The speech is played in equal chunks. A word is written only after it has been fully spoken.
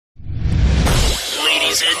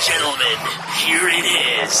Ladies and gentlemen, here it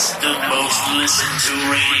is, the most listened to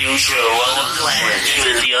radio show on the planet.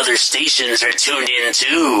 Even the other stations are tuned in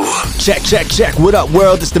too. Check. What up,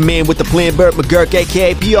 world? It's the man with the plan, Burt McGurk,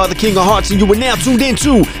 aka PR, the King of Hearts, and you are now tuned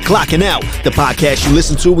into Clocking Out, the podcast you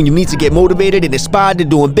listen to when you need to get motivated and inspired to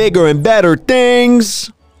doing bigger and better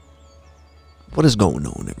things. What is going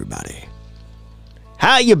on, everybody?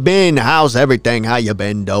 How you been? How's everything? How you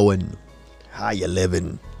been doing? How you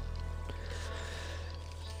living?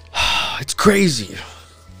 It's crazy.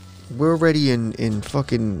 We're already in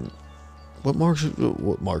fucking what March?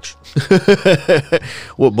 What March?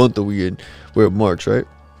 What month are we in? We're in March, right?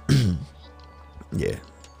 Yeah,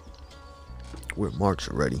 we're in March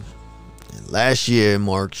already. And last year in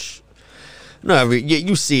March,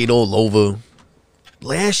 you see it all over.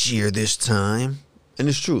 Last year this time, and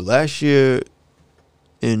it's true. Last year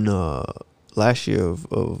of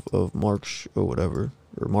March or whatever.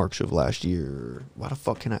 Or March of last year. Why the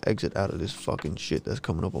fuck can I exit out of this fucking shit that's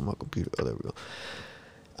coming up on my computer? Oh, there we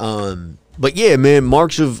go. But yeah, man,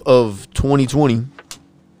 March of 2020.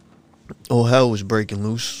 Oh, hell was breaking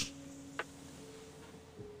loose.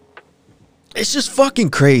 It's just fucking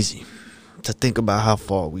crazy to think about how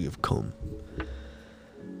far we have come.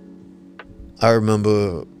 I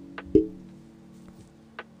remember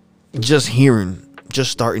just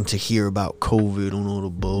starting to hear about COVID and all the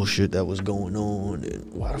bullshit that was going on.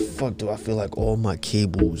 And why the fuck do I feel like all my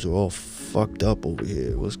cables are all fucked up over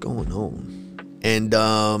here? What's going on? And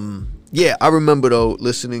yeah, I remember though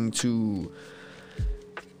listening to,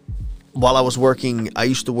 while I was working, I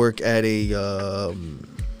used to work at it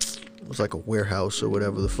was like a warehouse or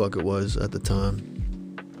whatever the fuck it was at the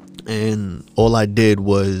time. And all I did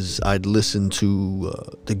was I'd listen to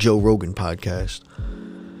the Joe Rogan podcast,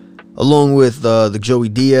 along with the Joey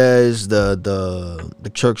Diaz,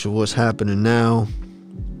 the Church of What's Happening Now,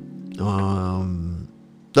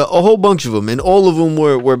 a whole bunch of them, and all of them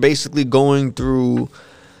were basically going through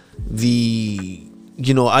the,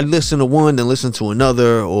 I'd listen to one, then listen to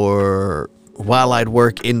another, or while I'd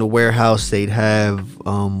work in the warehouse, they'd have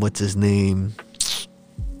what's his name?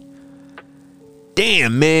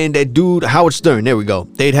 Damn, man, that dude, Howard Stern. There we go.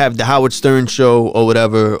 They'd have the Howard Stern show or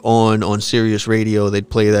whatever on Sirius Radio. They'd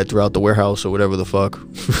play that throughout the warehouse or whatever the fuck.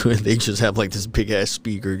 They just have like this big ass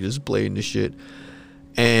speaker just playing the shit.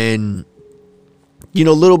 And,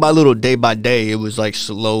 little by little, day by day, it was like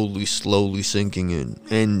slowly sinking in.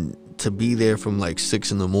 And to be there from like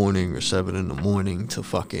 6 in the morning or 7 in the morning to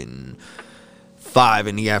fucking 5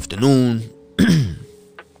 in the afternoon. And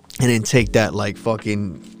then take that like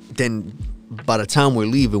fucking, then by the time we're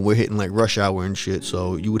leaving, we're hitting like rush hour and shit.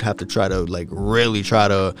 So you would have to try to like really try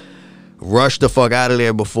to rush the fuck out of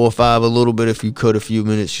there before 5 a little bit if you could, a few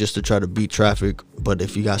minutes, just to try to beat traffic. But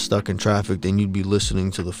if you got stuck in traffic, then you'd be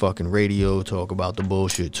listening to the fucking radio talk about the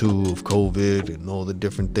bullshit too of COVID and all the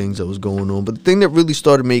different things that was going on. But the thing that really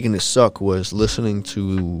started making it suck was listening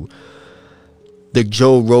to the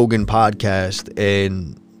Joe Rogan podcast,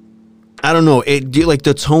 and I don't know, it like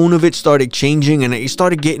the tone of it started changing, and it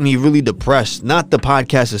started getting me really depressed. Not the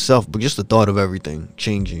podcast itself, but just the thought of everything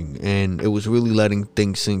changing, and it was really letting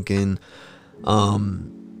things sink in.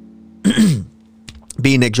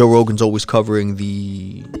 Being that Joe Rogan's always covering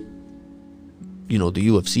the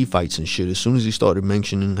UFC fights and shit, as soon as he started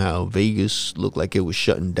mentioning how Vegas looked like it was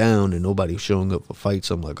shutting down and nobody was showing up for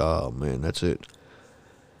fights, I'm like, oh man, that's it.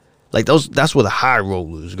 Like that's where the high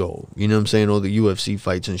rollers go. You know what I'm saying? All the UFC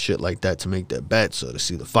fights and shit like that to make their bets or to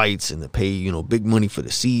see the fights and to pay, big money for the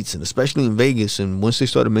seats, and especially in Vegas. And once they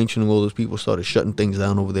started mentioning all those people started shutting things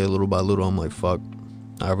down over there little by little, I'm like, fuck,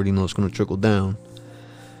 I already know it's going to trickle down.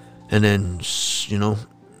 And then,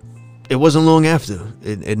 it wasn't long after.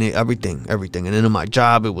 Everything. And then in my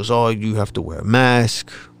job, it was all, you have to wear a mask.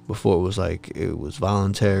 Before it was like, it was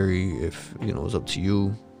voluntary if, it was up to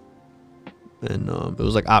you. And it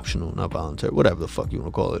was like optional, not voluntary, whatever the fuck you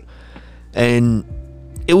want to call it. And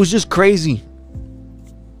it was just crazy.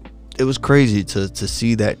 It was crazy to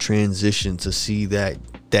see that transition, to see that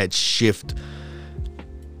shift,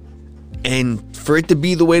 and for it to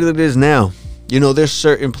be the way that it is now. There's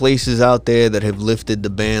certain places out there that have lifted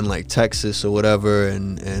the ban, like Texas or whatever,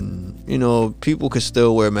 and people could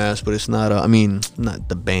still wear masks, but it's not not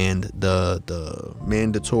the ban, the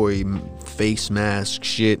mandatory face mask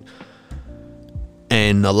shit.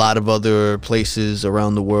 And a lot of other places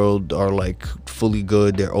around the world are like fully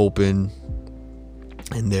good. They're open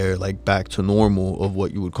and they're like back to normal of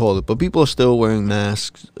what you would call it. But people are still wearing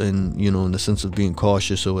masks and, in the sense of being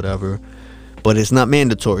cautious or whatever. But it's not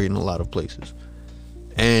mandatory in a lot of places.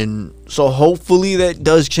 And so hopefully that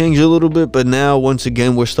does change a little bit. But now, once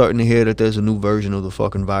again, we're starting to hear that there's a new version of the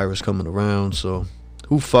fucking virus coming around. So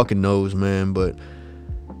Who fucking knows, man? But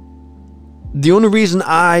the only reason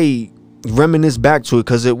I reminisce back to it,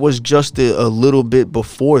 because it was just a little bit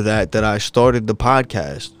before that I started the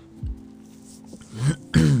podcast.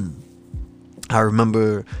 I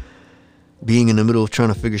remember being in the middle of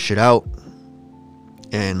trying to figure shit out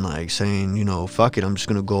and like saying, you know, fuck it, I'm just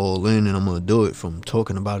gonna go all in and I'm gonna do it, from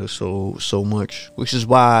talking about it so much, which is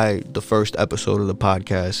why the first episode of the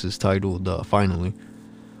podcast is titled Finally.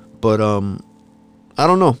 But I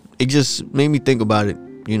don't know, it just made me think about it.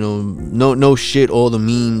 You know, no shit, all the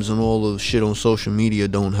memes and all the shit on social media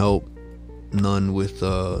don't help none with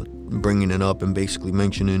bringing it up and basically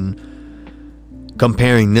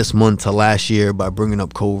comparing this month to last year by bringing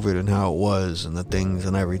up COVID and how it was and the things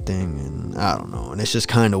and everything. And I don't know, and it's just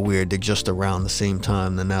kind of weird. They're just around the same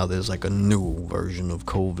time, and now there's like a new version of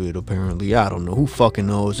COVID apparently. I don't know, who fucking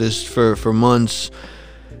knows. It's for months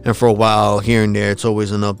and for a while here and there, it's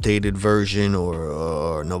always an updated version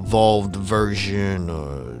or an evolved version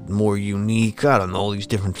or more unique. I don't know, all these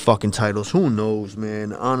different fucking titles. Who knows,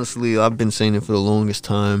 man? Honestly, I've been saying it for the longest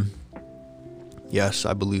time. Yes,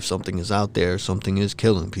 I believe something is out there. Something is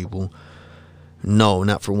killing people. No,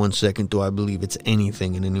 not for 1 second do I believe it's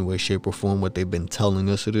anything in any way, shape, or form what they've been telling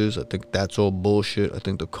us it is. I think that's all bullshit. I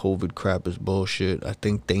think the COVID crap is bullshit. I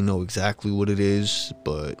think they know exactly what it is,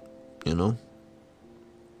 but, you know.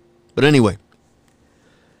 But anyway,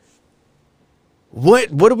 what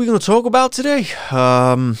are we going to talk about today?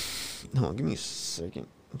 No, give me a second.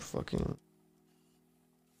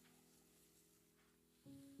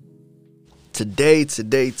 Today,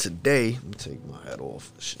 let me take my hat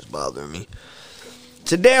off. This shit's bothering me.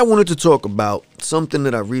 Today I wanted to talk about something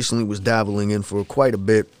that I recently was dabbling in for quite a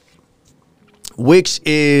bit, which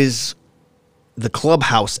is the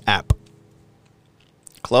Clubhouse app.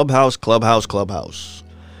 Clubhouse.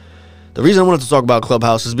 The reason I wanted to talk about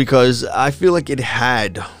Clubhouse is because I feel like it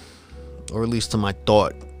had, or at least to my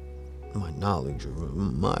thought, my knowledge, or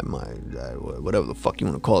my whatever the fuck you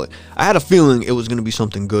want to call it, I had a feeling it was going to be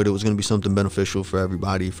something good. It was going to be something beneficial for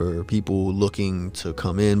everybody, for people looking to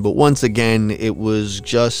come in. But once again, it was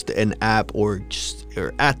just an app, or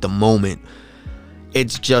at the moment,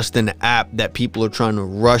 it's just an app that people are trying to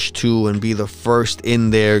rush to and be the first in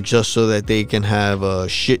there just so that they can have a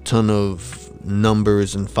shit ton of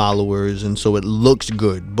numbers and followers, and so it looks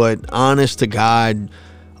good. But honest to God,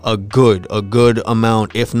 a good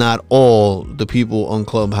amount, if not all, the people on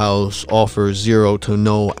Clubhouse offer zero to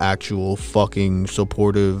no actual fucking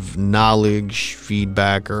supportive knowledge,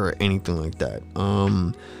 feedback, or anything like that.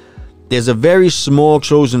 There's a very small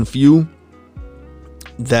chosen few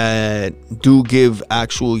that do give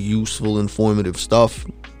actual useful, informative stuff,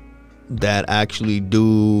 that actually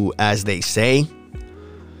do as they say.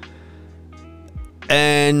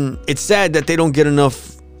 And it's sad that they don't get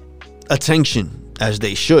enough attention as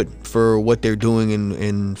they should for what they're doing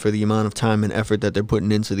and for the amount of time and effort that they're putting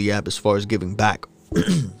into the app as far as giving back.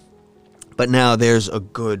 But now there's a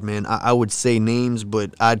good, man, I would say names,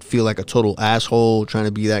 but I'd feel like a total asshole trying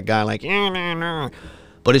to be that guy like,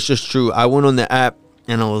 but it's just true. I went on the app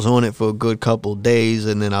and I was on it for a good couple days,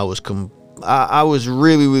 and then I was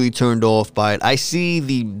really, really turned off by it. I see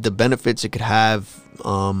the benefits it could have.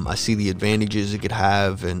 I see the advantages it could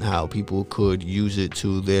have, and how people could use it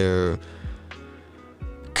to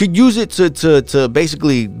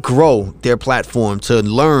basically grow their platform, to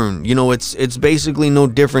learn. You know, it's basically no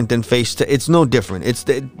different than it's no different.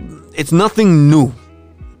 It's nothing new.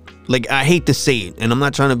 Like, I hate to say it, and I'm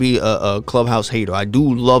not trying to be a Clubhouse hater. I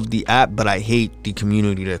do love the app, but I hate the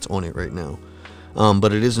community that's on it right now.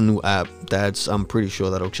 But it is a new app. I'm pretty sure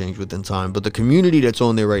that'll change within time. But the community that's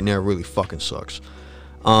on there right now really fucking sucks.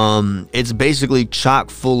 It's basically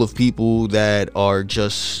chock full of people that are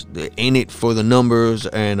just in it for the numbers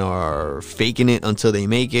and are faking it until they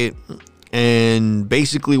make it. And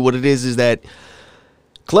basically what it is that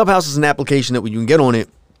Clubhouse is an application that when you can get on it,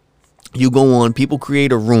 you go on, people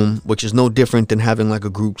create a room, which is no different than having like a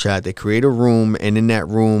group chat. They create a room, and in that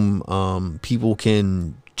room, people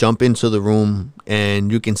can jump into the room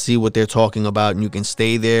and you can see what they're talking about, and you can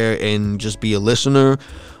stay there and just be a listener,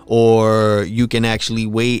 or you can actually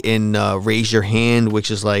wait and raise your hand,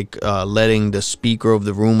 which is like letting the speaker of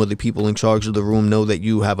the room or the people in charge of the room know that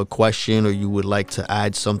you have a question or you would like to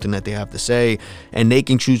add something that they have to say, and they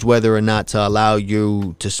can choose whether or not to allow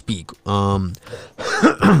you to speak.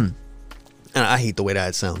 And I hate the way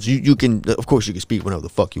that sounds. You can, of course, you can speak whenever the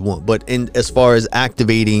fuck you want, but as far as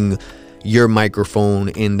activating your microphone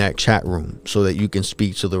in that chat room so that you can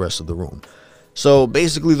speak to the rest of the room. So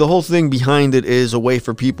basically the whole thing behind it is a way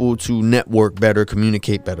for people to network better,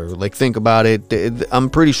 communicate better. Like, think about it. I'm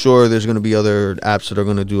pretty sure there's going to be other apps that are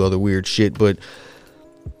going to do other weird shit, but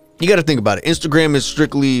you got to think about it. Instagram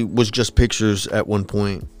was just pictures at one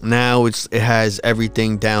point. Now it has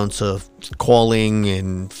everything down to calling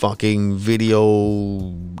and fucking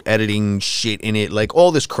video editing shit in it, like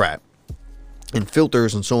all this crap and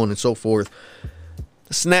filters and so on and so forth.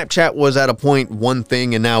 Snapchat was at a point one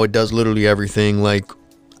thing, and now it does literally everything. Like,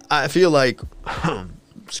 I feel like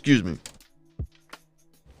excuse me,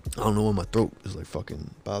 I don't know why my throat is like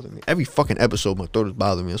fucking bothering me. Every fucking episode my throat is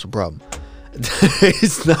bothering me. That's a problem.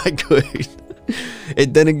 It's not good.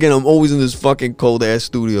 And then again, I'm always in this fucking cold ass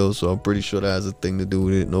studio, so I'm pretty sure that has a thing to do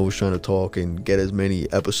with it. And always trying to talk and get as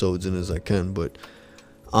many episodes in as I can. But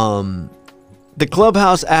the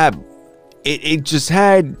Clubhouse app, it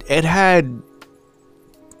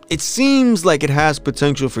seems like it has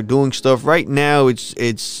potential for doing stuff. Right now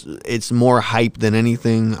it's more hype than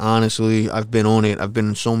anything, honestly. I've been on it. I've been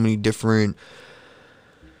in so many different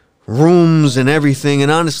rooms and everything,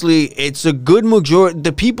 and honestly, it's a good majority.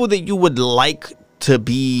 The people that you would like to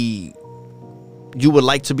be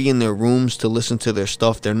in their rooms to listen to their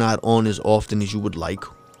stuff, they're not on as often as you would like.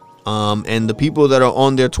 And the people that are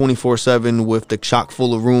on there 24/7 with the chock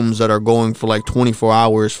full of rooms that are going for like 24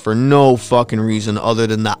 hours for no fucking reason other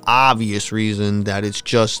than the obvious reason that it's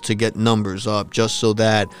just to get numbers up, just so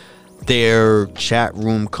that their chat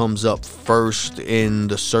room comes up first in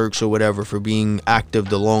the search or whatever for being active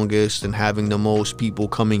the longest and having the most people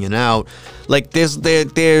coming in and out. Like there's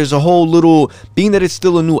a whole little, being that it's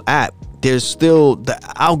still a new app, there's still the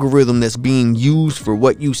algorithm that's being used for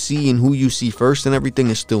what you see and who you see first, and everything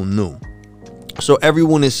is still new. So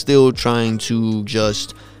everyone is still trying to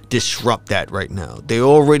just disrupt that right now. They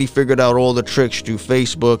already figured out all the tricks through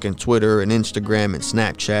Facebook and Twitter and Instagram and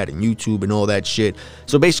Snapchat and YouTube and all that shit.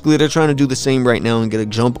 So basically they're trying to do the same right now and get a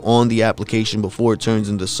jump on the application before it turns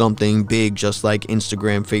into something big, just like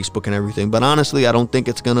Instagram, Facebook, and everything. But honestly, I don't think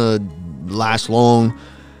it's gonna last long.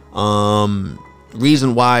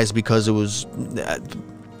 Reason why is because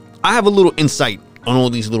I have a little insight on all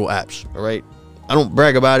these little apps. All right, I don't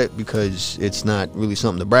brag about it because it's not really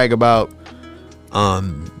something to brag about.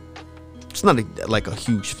 It's not like a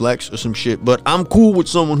huge flex or some shit, but I'm cool with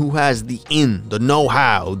someone who has the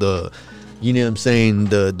know-how, you know what I'm saying,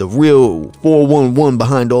 the real 411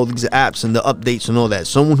 behind all these apps and the updates and all that.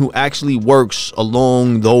 Someone who actually works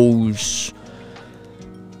along those.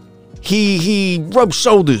 He rubs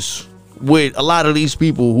shoulders with a lot of these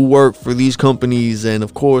people who work for these companies, and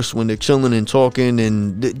of course when they're chilling and talking,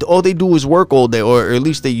 and all they do is work all day, or at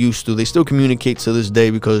least they used to. They still communicate to this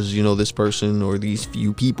day because, you know, this person or these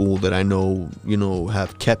few people that I know, you know,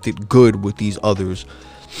 have kept it good with these others.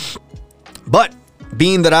 But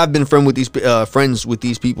being that I've been friends with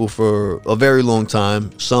these people for a very long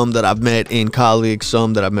time, some that I've met in college,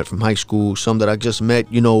 some that I've met from high school, some that I just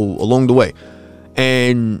met, you know, along the way,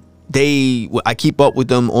 and I keep up with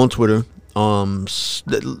them on Twitter, Twitter,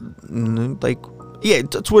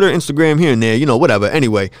 Instagram, here and there, you know, whatever.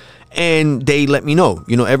 Anyway, and they let me know,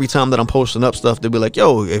 you know, every time that I'm posting up stuff, they'll be like,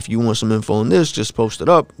 yo, if you want some info on this, just post it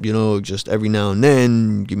up, you know, just every now and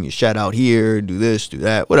then, give me a shout out here, do this, do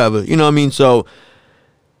that, whatever, you know what I mean? So,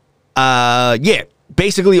 yeah,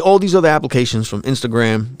 basically all these other applications from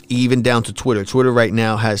Instagram, even down to Twitter. Twitter right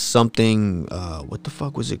now has something, what the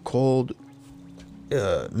fuck was it called?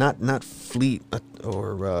 Not Fleet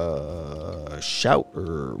or Shout,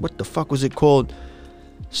 or what the fuck was it called?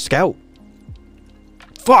 Scout?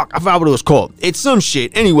 Fuck, I forgot what it was called. It's some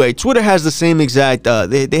shit. Anyway, Twitter has the same exact,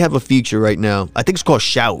 they have a feature right now. I think it's called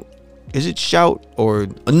Shout. Is it Shout? Or,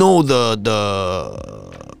 no,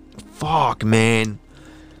 fuck, man.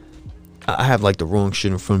 I have like the wrong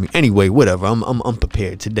shit in front of me. Anyway, whatever. I'm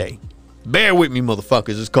prepared today. Bear with me,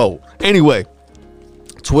 motherfuckers. It's cold. Anyway,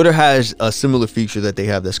 Twitter has a similar feature that they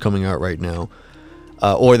have that's coming out right now,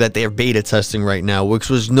 or that they're beta testing right now,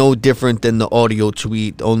 which was no different than the audio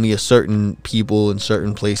tweet. Only a certain people in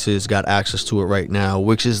certain places got access to it right now,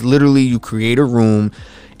 which is literally you create a room.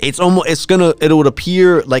 It would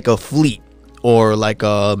appear like a fleet, or like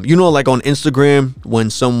you know, like on Instagram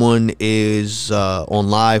when someone is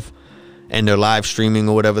on live and they're live streaming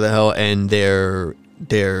or whatever the hell, and their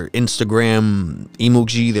Instagram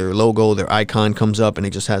emoji, their logo, their icon comes up, and it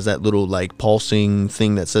just has that little like pulsing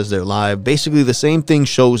thing that says they're live. Basically the same thing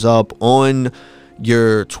shows up on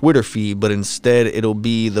your Twitter feed, but instead it'll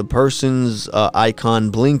be the person's icon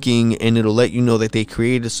blinking, and it'll let you know that they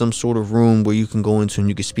created some sort of room where you can go into and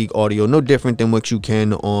you can speak audio. No different than what you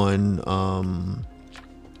can on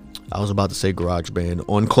I was about to say GarageBand,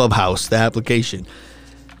 on Clubhouse, the application.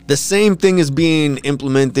 The same thing is being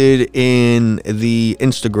implemented in the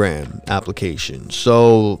Instagram application.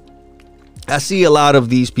 So I see a lot of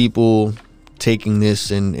these people taking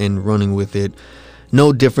this and running with it.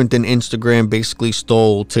 No different than Instagram basically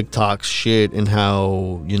stole TikTok's shit, and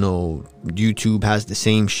how, you know, YouTube has the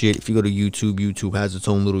same shit. If you go to YouTube, YouTube has its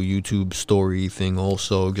own little YouTube story thing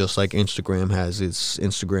also, just like Instagram has its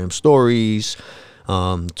Instagram stories.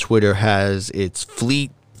 Twitter has its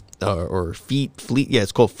fleet, or fleet. Yeah,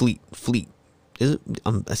 it's called fleet. Is it?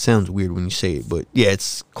 That sounds weird when you say it, but yeah,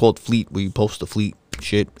 it's called fleet, where you post the fleet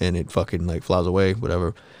shit and it fucking like flies away,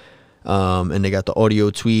 whatever. And they got the audio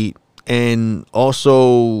tweet. And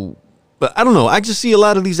also, but I don't know, I just see a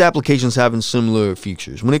lot of these applications having similar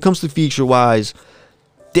features. When it comes to feature-wise,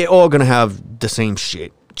 they're all going to have the same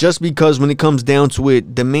shit. Just because when it comes down to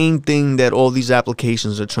it, the main thing that all these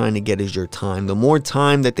applications are trying to get is your time. The more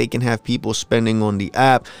time that they can have people spending on the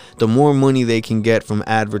app, the more money they can get from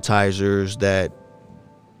advertisers that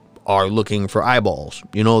are looking for eyeballs.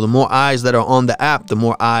 You know, the more eyes that are on the app, the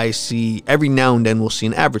more eyes see. Every now and then we'll see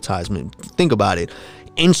an advertisement. Think about it.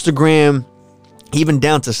 Instagram, even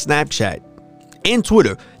down to Snapchat and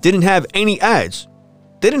Twitter, didn't have any ads.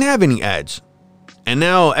 They didn't have any ads. And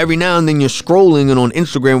now every now and then you're scrolling, and on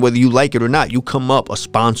Instagram, whether you like it or not, you come up a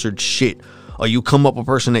sponsored shit, or you come up a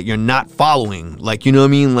person that you're not following. Like, you know what I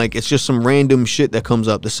mean? Like, it's just some random shit that comes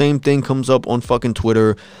up. The same thing comes up on fucking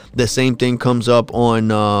Twitter. The same thing comes up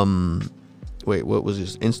on wait, what was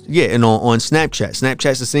this? And on Snapchat.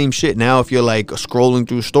 Snapchat's the same shit. Now, if you're like scrolling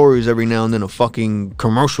through stories, every now and then a fucking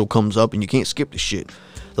commercial comes up and you can't skip the shit.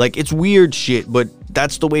 Like, it's weird shit, but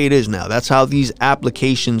that's the way it is now. That's how these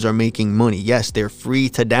applications are making money. Yes, they're free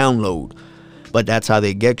to download, but that's how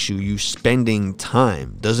they get you. You spending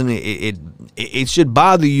time. Doesn't it? It should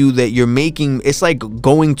bother you that you're making. It's like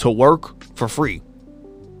going to work for free.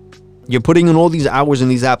 You're putting in all these hours in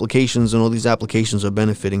these applications, and all these applications are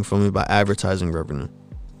benefiting from it by advertising revenue.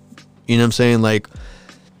 You know what I'm saying? Like,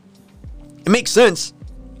 it makes sense.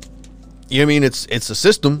 You know what I mean? It's a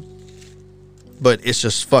system, but it's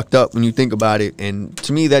just fucked up when you think about it. And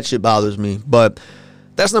to me, that shit bothers me. But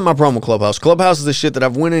that's not my problem with Clubhouse. Clubhouse is the shit that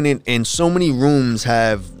I've went in it, and so many rooms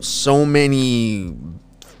have so many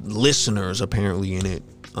listeners apparently in it,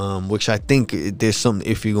 which I think there's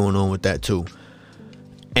something iffy going on with that too.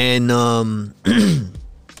 And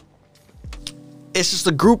it's just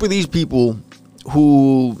a group of these people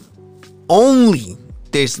who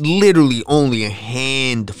there's literally only a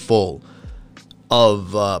handful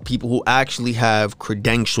of people who actually have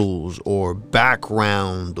credentials or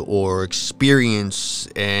background or experience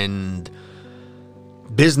and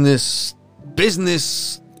business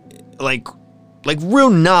like real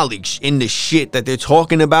knowledge in the shit that they're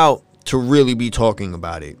talking about, to really be talking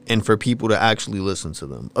about it and for people to actually listen to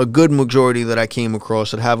them. A good majority that I came across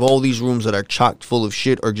that have all these rooms that are chocked full of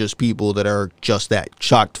shit are just people that are just that,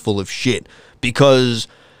 chocked full of shit. Because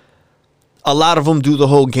a lot of them do the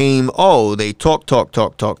whole game. Oh, they talk.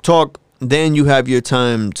 Then you have your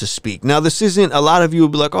time to speak. Now, this isn't, a lot of you will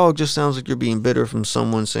be like, oh, it just sounds like you're being bitter from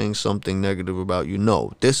someone saying something negative about you.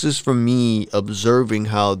 No, this is for me observing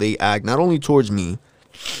how they act, not only towards me,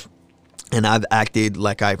 and I've acted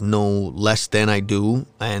like I know less than I do,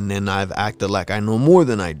 and then I've acted like I know more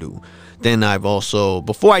than I do. Then I've also,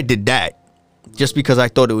 before I did that, just because I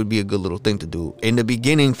thought it would be a good little thing to do, in the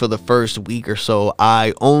beginning, for the first week or so,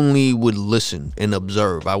 I only would listen and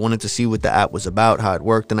observe. I wanted to see what the app was about, how it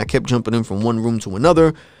worked, and I kept jumping in from one room to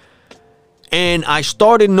another. And I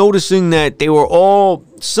started noticing that they were all,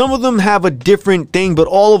 some of them have a different thing, but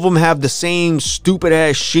all of them have the same stupid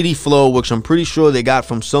ass shitty flow, which I'm pretty sure they got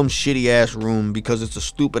from some shitty ass room, because it's a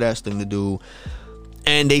stupid ass thing to do.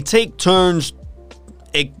 And they take turns,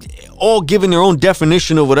 all giving their own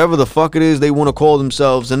definition of whatever the fuck it is they want to call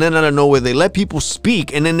themselves. And then out of nowhere, they let people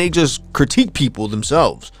speak, and then they just critique people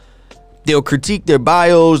themselves. They'll critique their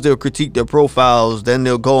bios, they'll critique their profiles, then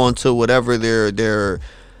they'll go onto whatever their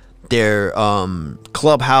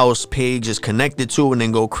Clubhouse page is connected to, and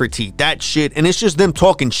then go critique that shit. And it's just them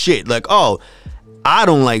talking shit like, oh, I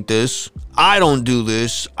don't like this, I don't do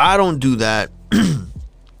this, I don't do that.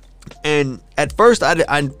 And at first,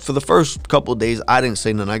 I for the first couple of days, I didn't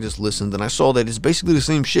say nothing. I just listened, and I saw that it's basically the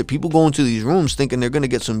same shit. People go into these rooms thinking they're going to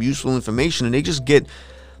get some useful information, and they just get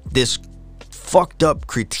this fucked up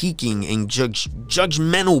critiquing and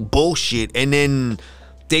judgmental bullshit, and then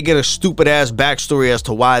they get a stupid ass backstory as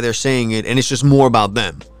to why they're saying it, and it's just more about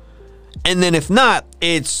them. And then if not,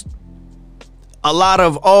 it's a lot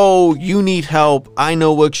of, oh, you need help, I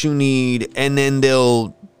know what you need, and then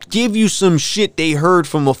they'll give you some shit they heard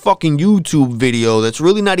from a fucking YouTube video that's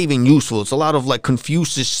really not even useful. It's a lot of like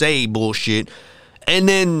Confucius say bullshit. And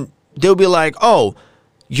then they'll be like, oh,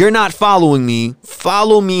 you're not following me.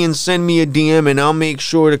 Follow me and send me a DM, and I'll make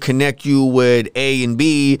sure to connect you with A and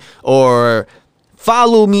B. Or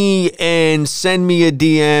follow me and send me a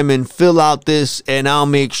DM and fill out this and I'll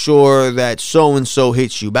make sure that so-and-so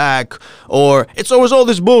hits you back. Or it's always all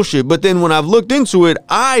this bullshit. But then when I've looked into it,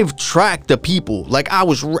 I've tracked the people. Like I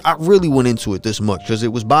really went into it this much because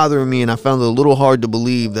it was bothering me, and I found it a little hard to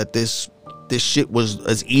believe that this shit was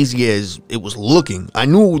as easy as it was looking. I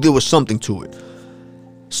knew there was something to it.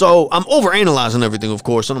 So I'm overanalyzing everything, of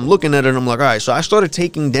course, and I'm looking at it and I'm like, all right, so I started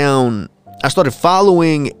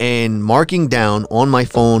following and marking down on my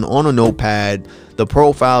phone, on a notepad, the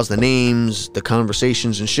profiles, the names, the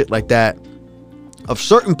conversations and shit like that of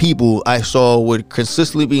certain people I saw would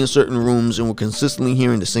consistently be in certain rooms and were consistently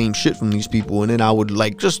hearing the same shit from these people. And then I would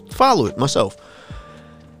like just follow it myself.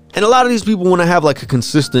 And a lot of these people want to have like a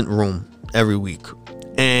consistent room every week.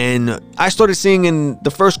 And I started seeing in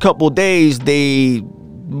the first couple of days, they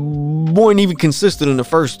weren't even consistent in the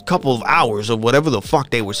first couple of hours of whatever the fuck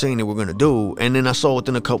they were saying they were going to do. And then I saw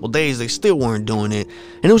within a couple of days, they still weren't doing it.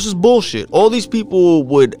 And it was just bullshit. All these people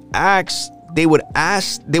would act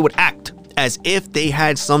as if they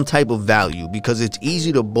had some type of value, because it's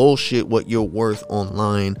easy to bullshit what you're worth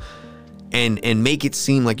online and make it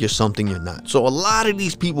seem like you're something you're not. So a lot of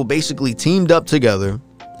these people basically teamed up together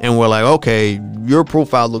and were like, okay, your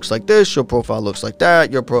profile looks like this, your profile looks like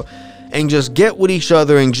that, and just get with each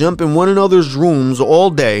other and jump in one another's rooms all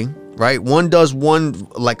day, right? One does one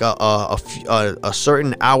like a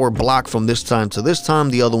certain hour block from this time to this time.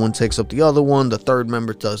 The other one takes up the other one. The third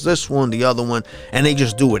member does this one, the other one, and they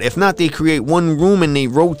just do it. If not, they create one room and they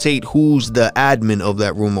rotate who's the admin of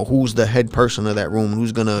that room or who's the head person of that room,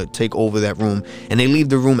 who's gonna take over that room, and they leave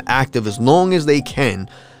the room active as long as they can,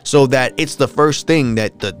 so that it's the first thing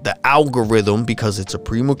that the algorithm, because it's a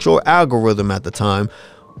premature algorithm at the time,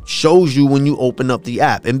 shows you when you open up the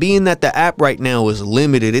app. And being that the app right now is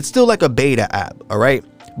limited, it's still like a beta app, all right?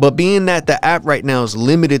 But being that the app right now is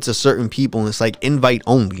limited to certain people and it's like invite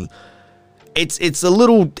only, it's a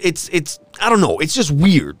little, it's I don't know, it's just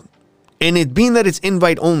weird. And it being that it's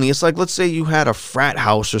invite only, it's like, let's say you had a frat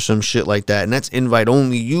house or some shit like that, and that's invite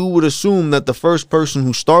only. You would assume that the first person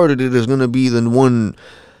who started it is going to be the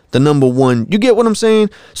number one. You get what I'm saying?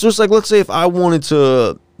 So it's like, let's say if I wanted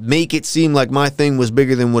to make it seem like my thing was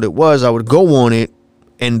bigger than what it was, I would go on it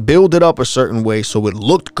and build it up a certain way so it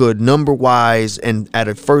looked good number wise and at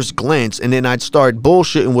a first glance, and then I'd start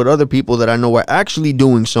bullshitting with other people that I know are actually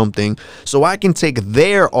doing something, so I can take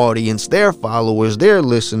their audience, their followers, their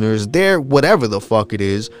listeners, their whatever the fuck it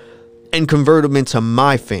is, and convert them into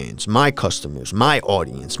my fans, my customers, my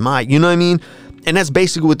audience, you know what I mean? And that's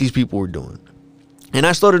basically what these people were doing. And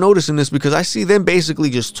I started noticing this because I see them basically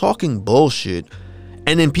just talking bullshit.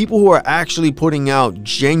 And then people who are actually putting out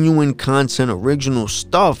genuine content, original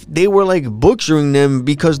stuff, they were like butchering them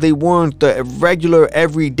because they weren't the regular,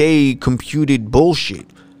 everyday computed bullshit.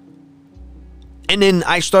 And then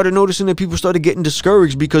I started noticing that people started getting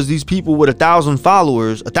discouraged because these people with 1,000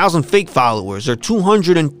 followers, 1,000 fake followers, or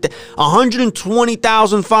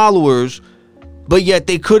 120,000 followers, but yet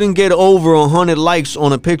they couldn't get over 100 likes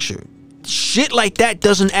on a picture. Shit like that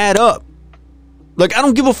doesn't add up. Like, I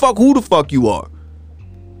don't give a fuck who the fuck you are.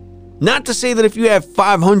 Not to say that if you have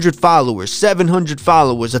 500 followers, 700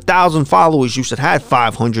 followers, 1,000 followers, you should have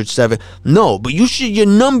 507. No, but your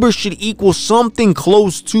numbers should equal something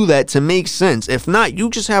close to that to make sense. If not, you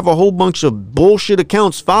just have a whole bunch of bullshit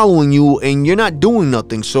accounts following you and you're not doing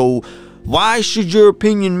nothing. So why should your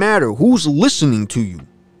opinion matter? Who's listening to you?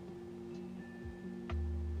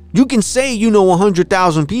 You can say you know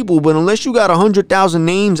 100,000 people, but unless you got 100,000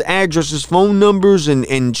 names, addresses, phone numbers,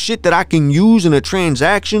 and shit that I can use in a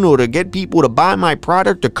transaction or to get people to buy my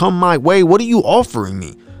product or come my way, what are you offering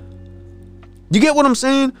me? You get what I'm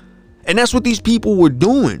saying? And that's what these people were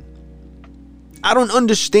doing. I don't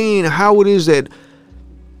understand how it is that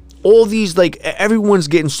all these, like, everyone's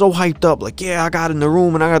getting so hyped up. Like, yeah, I got in the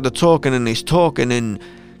room and I got to talking and they're talking, and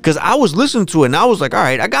because I was listening to it and I was like, all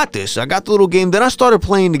right, I got this. I got the little game. Then I started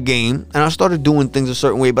playing the game and I started doing things a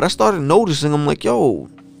certain way. But I started noticing, I'm like, yo,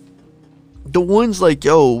 the ones like,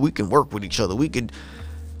 yo, we can work with each other. We could,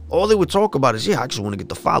 all they would talk about is, yeah, I just want to get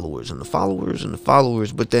the followers and the followers and the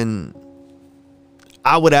followers. But then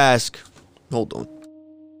I would ask, hold on.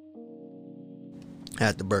 I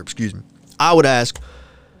had to burp, excuse me. I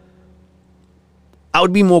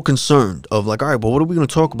would be more concerned of like, all right, but what are we going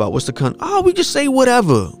to talk about? What's the oh, we just say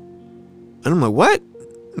whatever. And I'm like, what?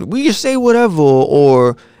 We just say whatever.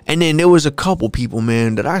 Or, and then there was a couple people,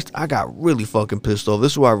 man, that I got really fucking pissed off.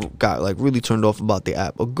 This is why I got like really turned off about the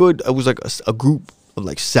app. It was like a group of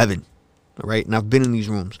like 7, all right? And I've been in these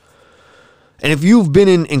rooms. And if you've been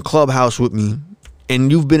in Clubhouse with me and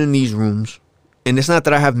you've been in these rooms, and it's not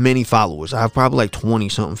that I have many followers. I have probably like 20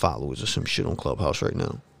 something followers or some shit on Clubhouse right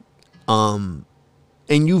now.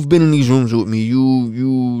 And you've been in these rooms with me.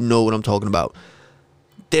 You know what I'm talking about.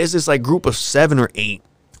 There's this like group of 7 or 8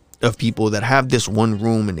 of people that have this one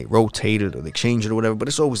room, and they rotate it or they change it or whatever, but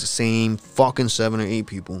it's always the same fucking 7 or 8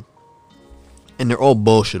 people. And they're all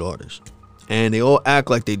bullshit artists. And they all act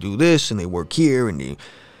like they do this and they work here, and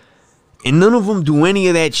none of them do any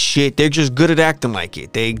of that shit. They're just good at acting like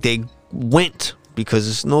it. They went, because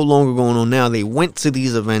it's no longer going on now, they went to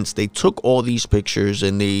these events, they took all these pictures,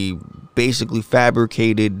 and they basically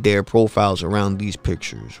fabricated their profiles around these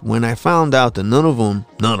pictures. When I found out that none of them,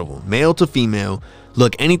 male to female,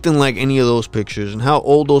 look anything like any of those pictures, and how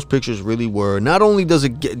old those pictures really were, not only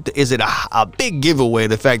is it a big giveaway,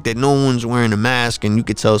 the fact that no one's wearing a mask, and you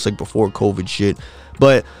could tell it's like before COVID shit,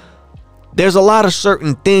 but there's a lot of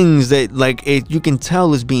certain things that like you can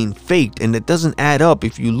tell is being faked, and it doesn't add up.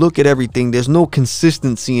 If you look at everything, there's no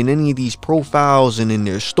consistency in any of these profiles and in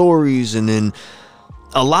their stories, and then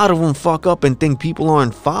a lot of them fuck up and think people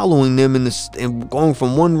aren't following them and going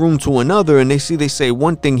from one room to another, and they say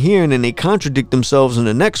one thing here, and then they contradict themselves in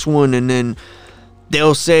the next one, and then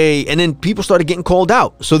they'll say, and then people started getting called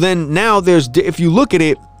out. So then now if you look at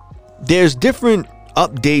it, there's different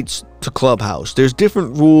updates to Clubhouse. There's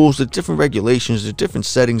different rules, there's different regulations, there's different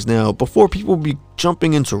settings now. Before, people would be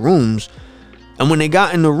jumping into rooms, and when they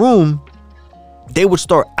got in the room, they would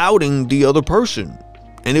start outing the other person,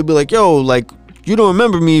 and they'd be like, yo, like, you don't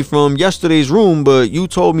remember me from yesterday's room, but you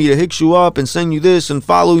told me to hit you up and send you this and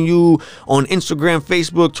follow you on Instagram,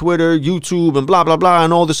 Facebook, Twitter, YouTube, and blah, blah, blah,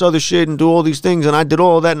 and all this other shit, and do all these things, and I did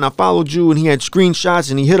all that, and I followed you, and he had screenshots,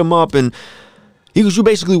 and he hit him up, and he goes, you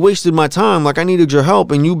basically wasted my time, like I needed your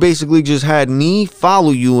help, and you basically just had me follow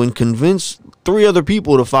you and convince 3 other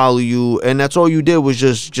people to follow you, and that's all you did was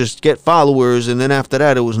just get followers, and then after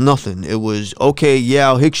that it was nothing. It was, okay, yeah,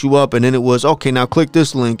 I'll hit you up, and then it was, okay, now click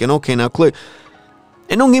this link, and okay, now click.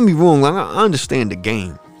 And don't get me wrong, like, I understand the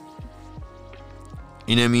game.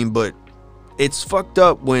 You know what I mean? But it's fucked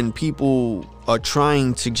up when people are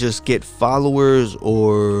trying to just get followers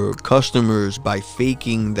or customers by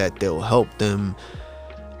faking that they'll help them,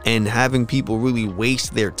 and having people really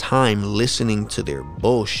waste their time listening to their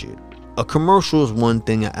bullshit. A commercial is one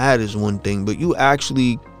thing, an ad is one thing, but you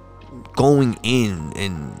actually going in,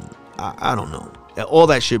 and I don't know. All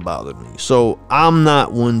that shit bothered me. So I'm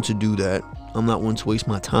not one to do that. I'm not one to waste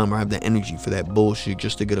my time or have the energy for that bullshit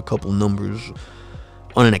just to get a couple numbers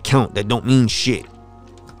on an account that don't mean shit.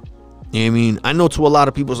 You know what I mean? I know to a lot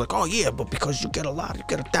of people it's like, oh yeah, but because you get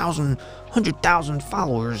 1,000, 100,000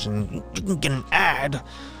 followers, and you can get an ad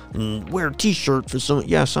and wear a t-shirt for some.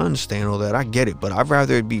 Yes, I understand all that. I get it. But I'd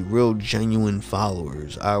rather it be real, genuine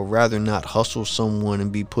followers. I'd rather not hustle someone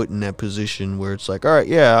and be put in that position where it's like, all right,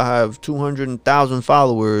 yeah, I have 200,000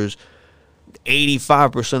 followers,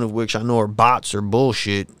 85% of which I know are bots or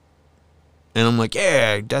bullshit, and I'm like,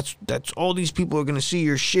 yeah, that's all these people are gonna see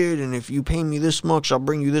your shit, and if you pay me this much, I'll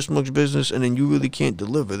bring you this much business, and then you really can't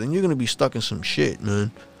deliver, then you're gonna be stuck in some shit,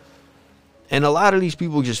 man. And a lot of these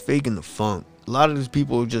people are just faking the funk. A lot of these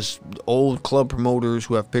people are just old club promoters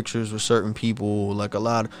who have pictures with certain people, like a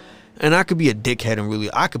lot of, and I could be a dickhead and really,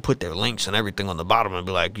 I could put their links and everything on the bottom and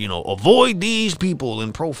be like, you know, avoid these people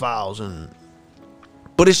in profiles,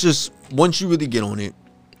 but it's just, once you really get on it,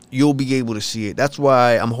 you'll be able to see it. That's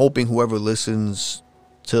why I'm hoping whoever listens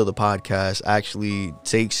to the podcast actually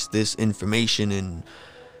takes this information and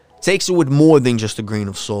takes it with more than just a grain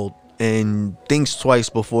of salt, and thinks twice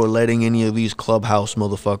before letting any of these Clubhouse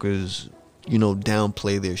motherfuckers, you know,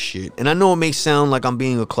 downplay their shit. And I know it may sound like I'm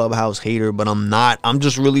being a Clubhouse hater, but I'm not. I'm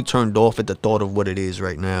just really turned off at the thought of what it is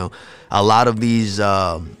right now. A lot of these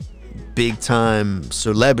big time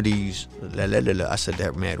celebrities, I said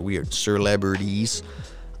that mad weird, celebrities,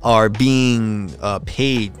 are being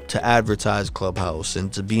paid to advertise Clubhouse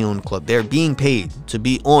and to be on Club. They're being paid to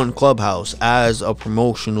be on Clubhouse as a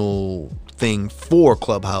promotional thing for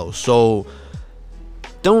Clubhouse. So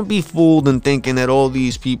don't be fooled in thinking that all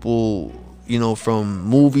these people, you know, from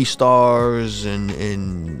movie stars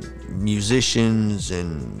and musicians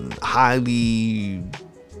and highly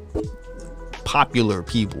popular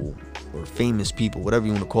people or famous people, whatever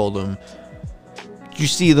you want to call them, you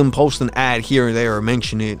see them post an ad here or there or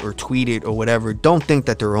mention it or tweet it or whatever, don't think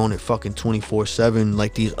that they're on it fucking 24/7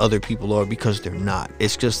 like these other people are, because they're not.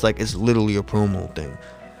 It's just like, it's literally a promo thing.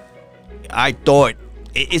 I thought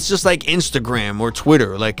it's just like Instagram or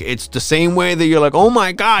Twitter. Like, it's the same way that you're like, oh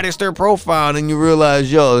my god, it's their profile, and you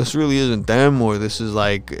realize, yo, this really isn't them, or this is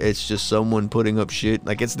like, it's just someone putting up shit.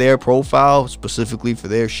 Like, it's their profile specifically for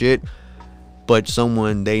their shit. but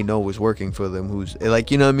someone they know is working for them, who's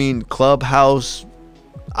like, you know what I mean? Clubhouse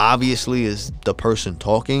obviously is the person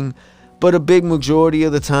talking, but a big majority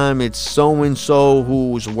of the time it's so and so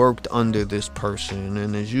who's worked under this person,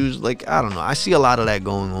 and it's usually like, I don't know, I see a lot of that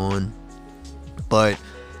going on. But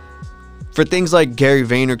for things like Gary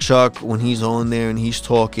Vaynerchuk, when he's on there and he's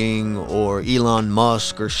talking, or Elon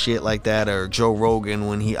Musk or shit like that, or Joe Rogan,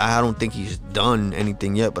 when I don't think he's done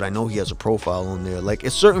anything yet, but I know he has a profile on there. Like,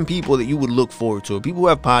 it's certain people that you would look forward to. People who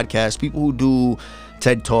have podcasts, people who do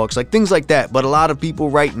TED Talks, like things like that. But a lot of people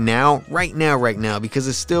right now, because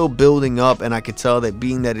it's still building up, and I could tell that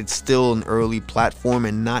being that it's still an early platform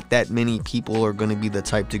and not that many people are going to be the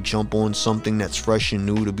type to jump on something that's fresh and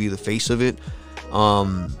new to be the face of it.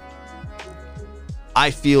 I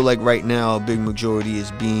feel like right now a big majority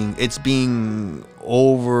is being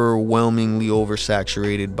overwhelmingly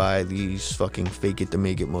oversaturated by these fucking fake it to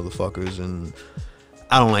make it motherfuckers, and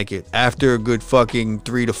I don't like it. After a good fucking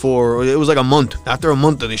 3 to 4, it was like a month. After a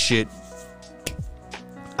month of this shit,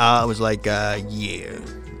 I was like, yeah,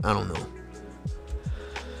 I don't know.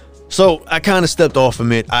 So I kind of stepped off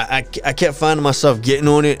from it. I kept finding myself getting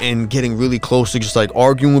on it and getting really close to just like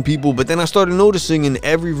arguing with people. But then I started noticing in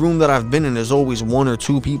every room that I've been in, there's always 1 or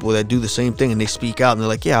 2 people that do the same thing, and they speak out and they're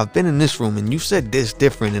like, yeah, I've been in this room and you said this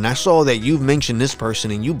different, and I saw that you've mentioned this person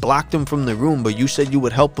and you blocked him from the room, but you said you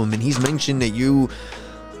would help him, and he's mentioned that you,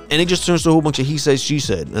 and it just turns to a whole bunch of he said, she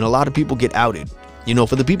said, and a lot of people get outed. You know,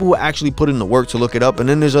 for the people who actually put in the work to look it up, and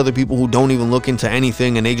then there's other people who don't even look into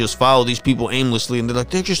anything, and they just follow these people aimlessly, and they're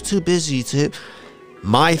like, they're just too busy to.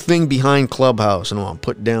 My thing behind Clubhouse, and I'll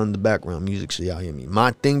put down the background music so y'all hear me.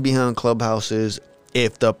 My thing behind Clubhouse is,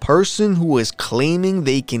 if the person who is claiming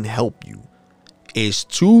they can help you is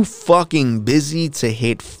too fucking busy to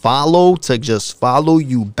hit follow, to just follow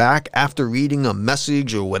you back after reading a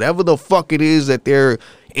message or whatever the fuck it is that they're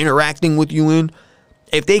interacting with you in,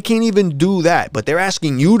 if they can't even do that, but they're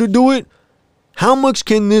asking you to do it, how much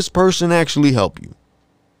can this person actually help you?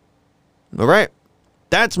 All right?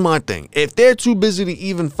 That's my thing. If they're too busy to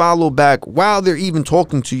even follow back while they're even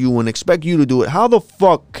talking to you and expect you to do it, how the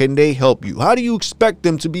fuck can they help you? How do you expect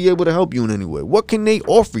them to be able to help you in any way? What can they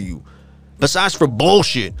offer you besides for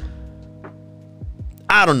bullshit?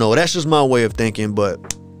 I don't know. That's just my way of thinking, but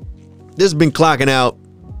this has been clocking out.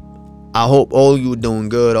 I hope all you are doing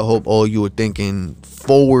good. I hope all you are thinking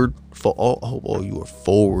forward. I hope all you are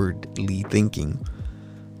forwardly thinking,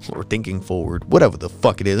 or thinking forward, whatever the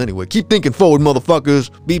fuck it is. Anyway, keep thinking forward, motherfuckers.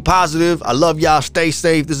 Be positive. I love y'all. Stay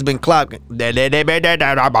safe. This has been clocking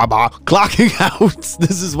out.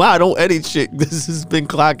 This is why I don't edit shit. This has been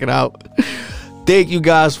clocking out. Thank you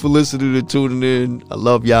guys for listening and tuning in. I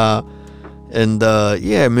love y'all. And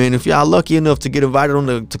yeah, man, if y'all lucky enough to get invited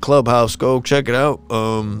on to Clubhouse, go check it out.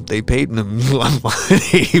 They paid me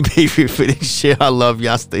for this shit. I love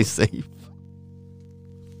y'all. Stay safe.